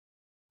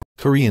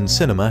Korean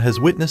cinema has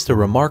witnessed a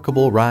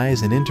remarkable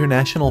rise in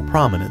international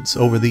prominence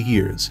over the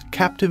years,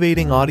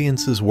 captivating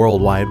audiences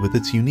worldwide with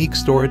its unique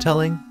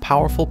storytelling,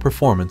 powerful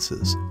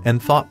performances,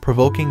 and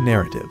thought-provoking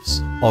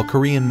narratives. While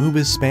Korean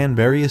movies span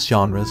various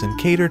genres and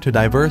cater to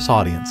diverse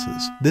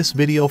audiences, this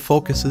video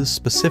focuses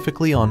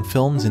specifically on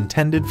films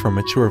intended for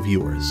mature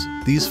viewers.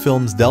 These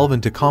films delve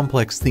into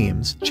complex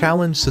themes,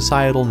 challenge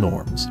societal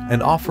norms,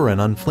 and offer an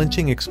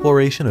unflinching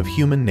exploration of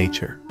human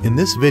nature. In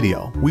this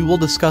video, we will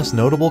discuss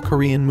notable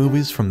Korean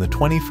movies from the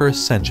 21st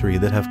century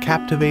that have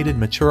captivated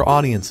mature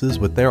audiences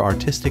with their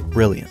artistic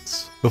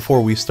brilliance.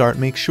 Before we start,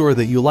 make sure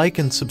that you like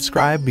and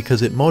subscribe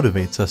because it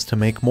motivates us to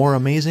make more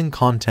amazing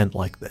content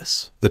like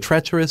this. The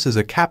Treacherous is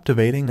a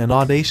captivating and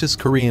audacious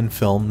Korean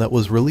film that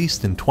was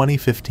released in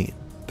 2015.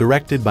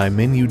 Directed by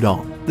Min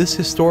Yoo-dong, this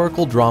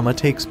historical drama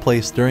takes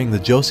place during the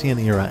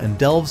Joseon era and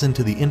delves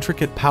into the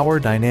intricate power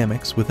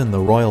dynamics within the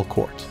royal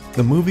court.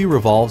 The movie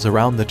revolves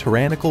around the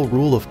tyrannical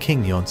rule of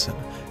King Yeonsan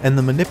and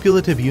the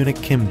manipulative eunuch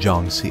Kim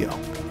Jong-seo,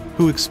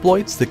 who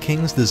exploits the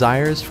king's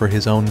desires for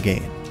his own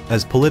gain.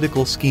 As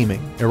political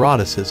scheming,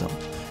 eroticism,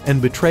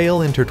 and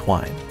betrayal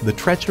intertwine, The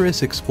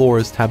Treacherous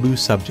explores taboo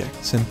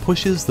subjects and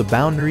pushes the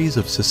boundaries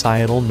of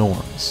societal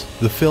norms.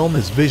 The film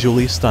is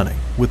visually stunning,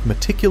 with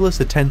meticulous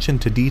attention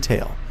to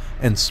detail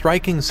and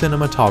striking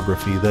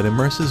cinematography that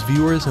immerses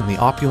viewers in the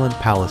opulent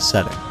palace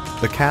setting.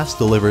 The cast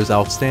delivers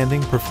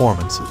outstanding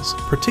performances,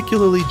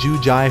 particularly Ju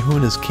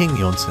Jae-hoon as King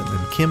Yeonsan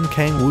and Kim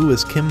Kang-woo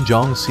as Kim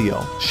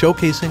Jong-seo,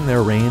 showcasing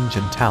their range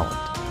and talent.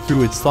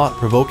 Through its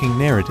thought-provoking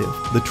narrative,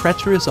 The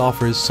Treacherous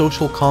offers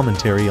social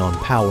commentary on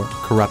power,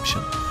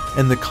 corruption,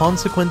 and the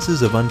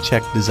consequences of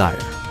unchecked desire.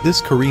 This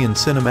Korean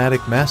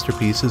cinematic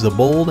masterpiece is a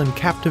bold and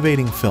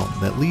captivating film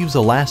that leaves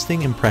a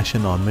lasting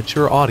impression on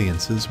mature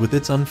audiences with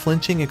its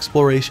unflinching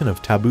exploration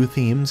of taboo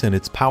themes and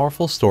its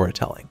powerful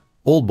storytelling.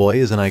 Oldboy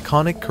is an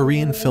iconic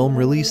Korean film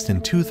released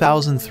in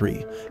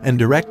 2003 and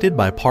directed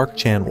by Park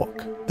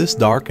Chan-wook. This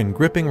dark and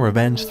gripping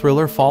revenge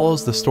thriller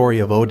follows the story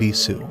of Oh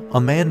Dae-soo, a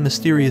man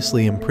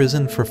mysteriously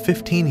imprisoned for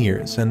 15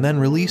 years and then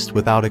released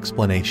without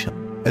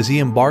explanation. As he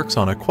embarks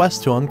on a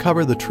quest to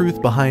uncover the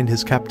truth behind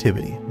his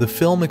captivity, the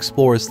film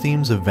explores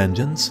themes of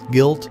vengeance,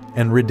 guilt,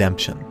 and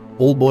redemption.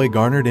 Oldboy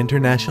garnered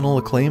international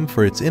acclaim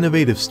for its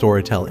innovative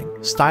storytelling,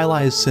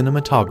 stylized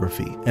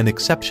cinematography, and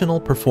exceptional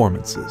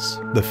performances.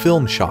 The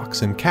film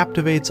shocks and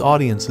captivates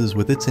audiences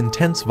with its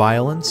intense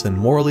violence and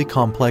morally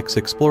complex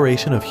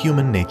exploration of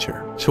human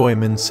nature. Choi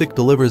Min-sik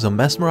delivers a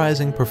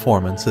mesmerizing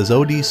performance as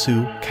Oh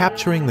Dae-soo,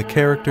 capturing the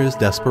character's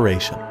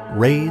desperation,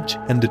 rage,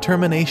 and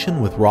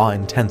determination with raw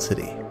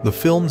intensity. The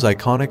film's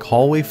iconic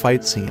hallway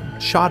fight scene,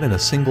 shot in a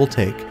single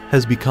take,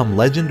 has become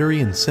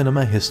legendary in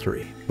cinema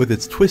history. With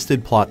its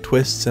twisted plot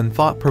twists and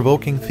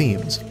thought-provoking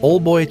themes,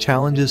 Oldboy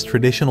challenges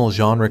traditional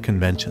genre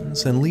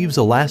conventions and leaves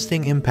a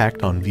lasting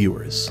impact on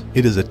viewers.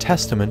 It is a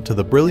testament to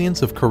the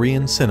brilliance of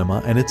Korean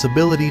cinema and its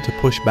ability to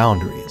push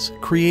boundaries,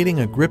 creating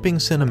a gripping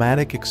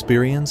cinematic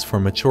experience for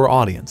mature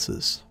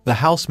audiences. The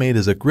Housemaid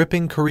is a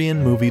gripping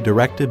Korean movie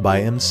directed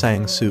by Im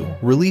Sang-soo,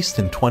 released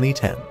in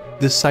 2010.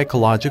 This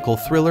psychological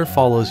thriller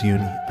follows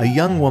Yooni, a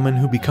young woman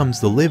who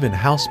becomes the live-in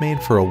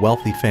housemaid for a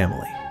wealthy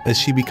family. As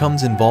she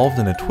becomes involved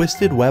in a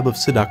twisted web of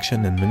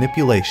seduction and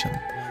manipulation,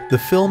 the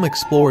film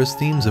explores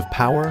themes of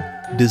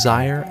power,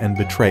 desire, and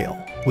betrayal.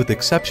 With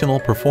exceptional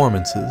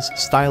performances,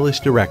 stylish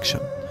direction,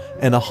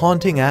 and a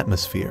haunting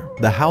atmosphere,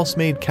 The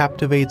Housemaid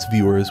captivates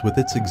viewers with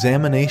its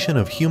examination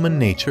of human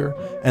nature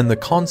and the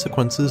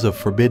consequences of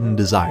forbidden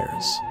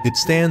desires. It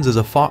stands as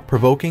a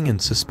thought-provoking and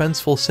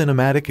suspenseful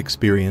cinematic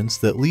experience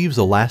that leaves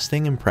a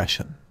lasting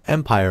impression.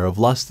 Empire of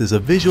Lust is a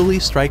visually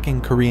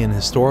striking Korean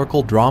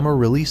historical drama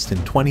released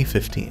in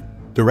 2015.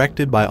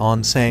 Directed by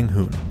Ahn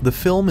Sang-hoon, the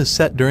film is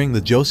set during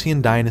the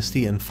Joseon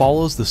dynasty and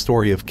follows the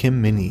story of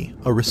Kim Min-hee,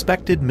 a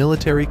respected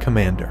military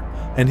commander,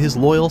 and his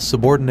loyal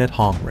subordinate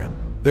Hong-rim.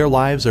 Their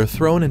lives are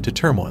thrown into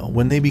turmoil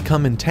when they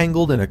become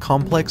entangled in a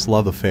complex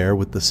love affair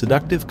with the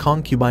seductive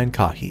concubine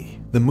Ka-hee.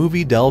 The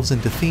movie delves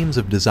into themes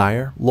of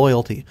desire,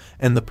 loyalty,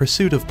 and the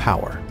pursuit of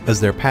power.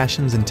 As their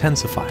passions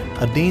intensify,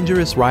 a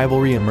dangerous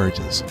rivalry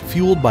emerges,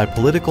 fueled by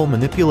political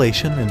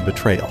manipulation and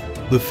betrayal.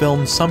 The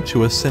film's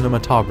sumptuous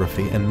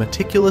cinematography and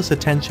meticulous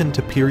attention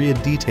to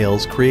period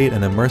details create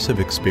an immersive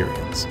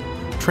experience,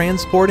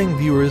 transporting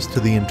viewers to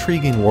the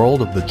intriguing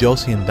world of the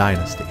Joseon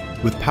dynasty.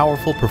 With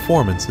powerful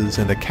performances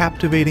and a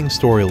captivating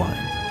storyline,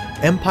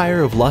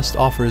 Empire of Lust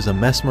offers a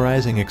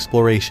mesmerizing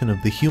exploration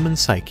of the human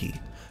psyche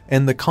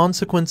and the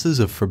consequences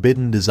of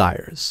forbidden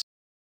desires.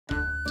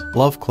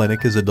 Love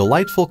Clinic is a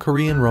delightful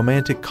Korean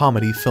romantic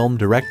comedy film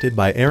directed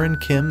by Aaron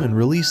Kim and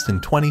released in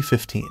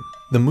 2015.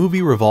 The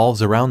movie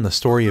revolves around the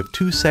story of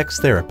two sex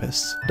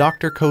therapists,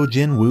 Dr. Ko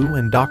Jin-woo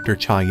and Dr.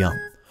 Cha Young,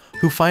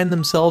 who find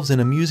themselves in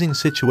amusing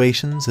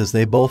situations as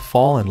they both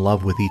fall in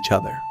love with each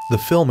other. The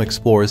film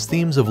explores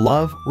themes of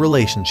love,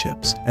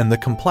 relationships, and the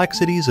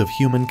complexities of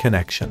human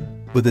connection.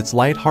 With its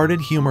light-hearted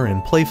humor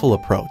and playful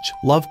approach,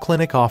 Love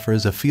Clinic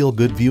offers a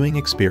feel-good viewing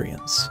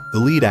experience. The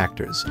lead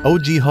actors, Oh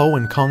Ji-ho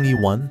and Kang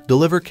Yi-won,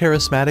 deliver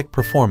charismatic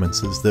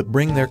performances that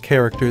bring their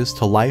characters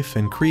to life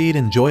and create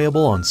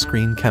enjoyable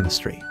on-screen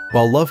chemistry.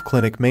 While Love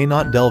Clinic may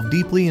not delve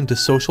deeply into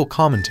social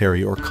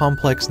commentary or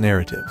complex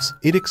narratives,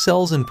 it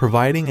excels in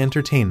providing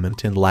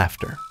entertainment and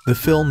laughter. The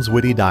film's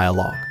witty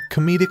dialogue,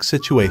 comedic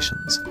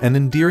situations, and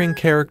endearing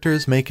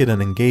characters make it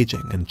an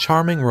engaging and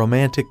charming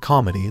romantic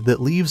comedy that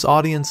leaves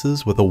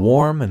audiences with a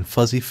warm and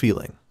fuzzy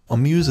feeling.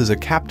 Amuse is a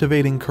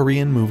captivating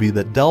Korean movie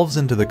that delves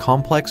into the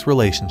complex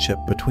relationship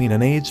between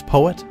an aged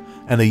poet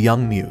and a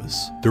young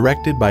muse.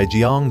 Directed by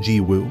Jeong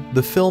Ji-woo,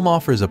 the film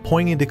offers a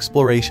poignant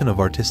exploration of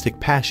artistic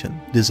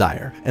passion,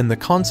 desire, and the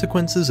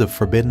consequences of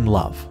forbidden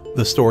love.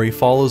 The story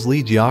follows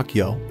Lee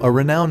Jeok-yo, a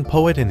renowned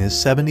poet in his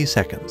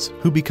 70s,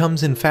 who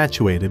becomes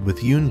infatuated with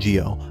Yoon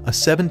Ji-ho, a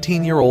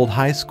 17-year-old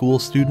high school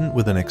student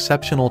with an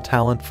exceptional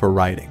talent for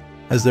writing.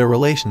 As their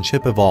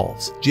relationship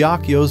evolves,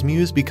 Jeok-yo's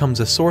muse becomes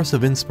a source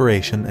of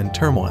inspiration and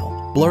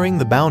turmoil, blurring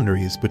the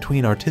boundaries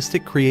between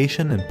artistic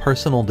creation and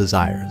personal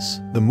desires.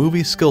 The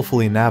movie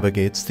skillfully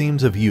navigates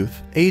themes of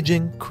youth,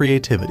 aging,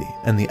 creativity,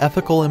 and the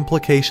ethical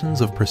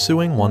implications of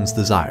pursuing one's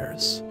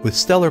desires. With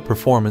stellar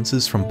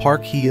performances from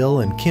Park Hee-il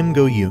and Kim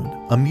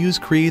Go-yoon, Amuse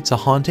creates a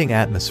haunting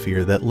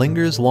atmosphere that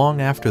lingers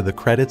long after the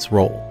credits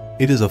roll.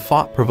 It is a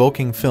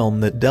thought-provoking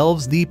film that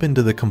delves deep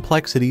into the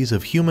complexities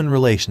of human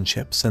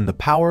relationships and the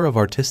power of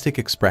artistic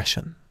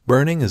expression.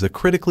 Burning is a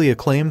critically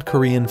acclaimed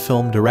Korean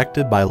film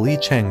directed by Lee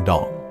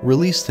Chang-dong,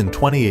 released in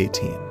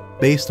 2018.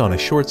 Based on a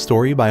short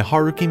story by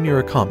Haruki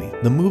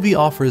Murakami, the movie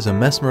offers a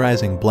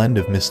mesmerizing blend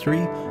of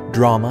mystery,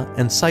 drama,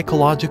 and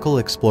psychological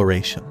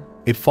exploration.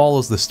 It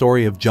follows the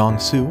story of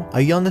Jong-soo, a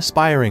young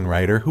aspiring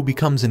writer who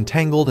becomes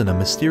entangled in a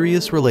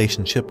mysterious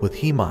relationship with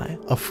Hee-mi,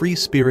 a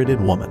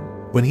free-spirited woman.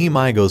 When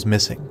Hee-mi goes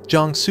missing,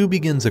 Jong-soo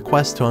begins a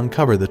quest to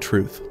uncover the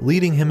truth,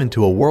 leading him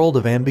into a world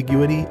of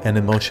ambiguity and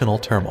emotional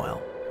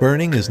turmoil.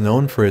 Burning is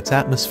known for its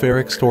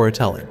atmospheric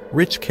storytelling,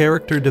 rich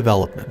character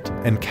development,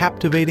 and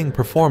captivating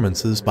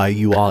performances by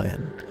Yoo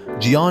Ah-in,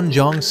 Jeon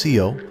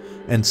Jong-seo,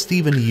 and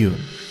Steven Yeun.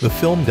 The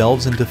film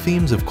delves into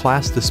themes of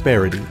class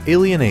disparity,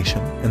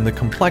 alienation, and the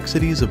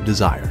complexities of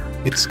desire.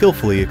 It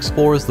skillfully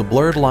explores the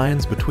blurred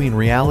lines between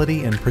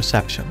reality and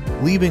perception,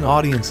 leaving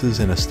audiences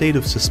in a state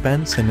of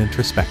suspense and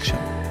introspection.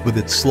 With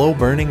its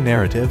slow-burning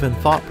narrative and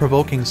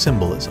thought-provoking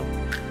symbolism,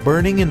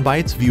 Burning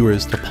invites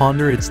viewers to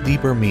ponder its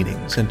deeper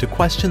meanings and to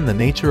question the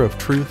nature of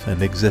truth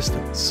and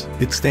existence.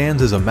 It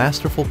stands as a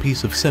masterful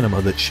piece of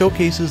cinema that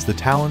showcases the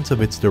talents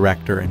of its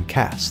director and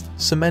cast,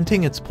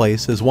 cementing its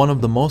place as one of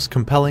the most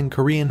compelling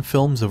Korean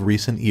films of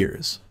recent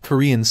years.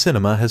 Korean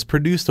cinema has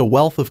produced a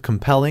wealth of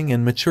compelling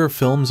and mature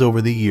films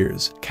over the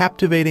years,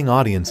 captivating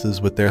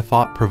audiences with their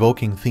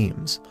thought-provoking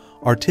themes,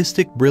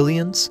 artistic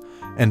brilliance,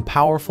 and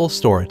powerful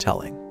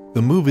storytelling.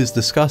 The movies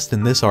discussed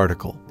in this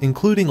article,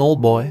 including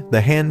Oldboy,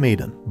 The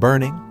Handmaiden,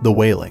 Burning, The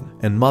Wailing,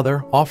 and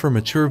Mother, offer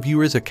mature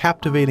viewers a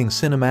captivating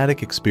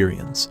cinematic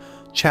experience,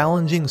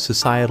 challenging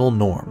societal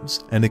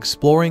norms, and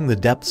exploring the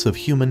depths of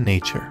human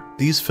nature.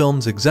 These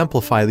films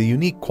exemplify the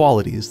unique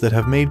qualities that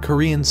have made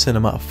Korean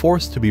cinema a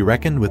force to be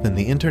reckoned with in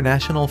the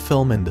international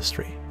film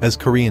industry. As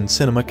Korean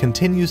cinema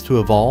continues to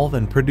evolve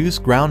and produce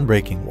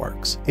groundbreaking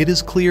works, it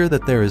is clear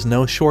that there is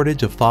no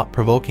shortage of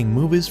thought-provoking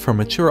movies for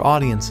mature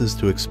audiences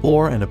to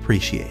explore and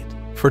appreciate.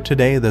 For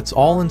today, that's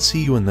all, and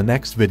see you in the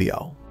next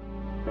video.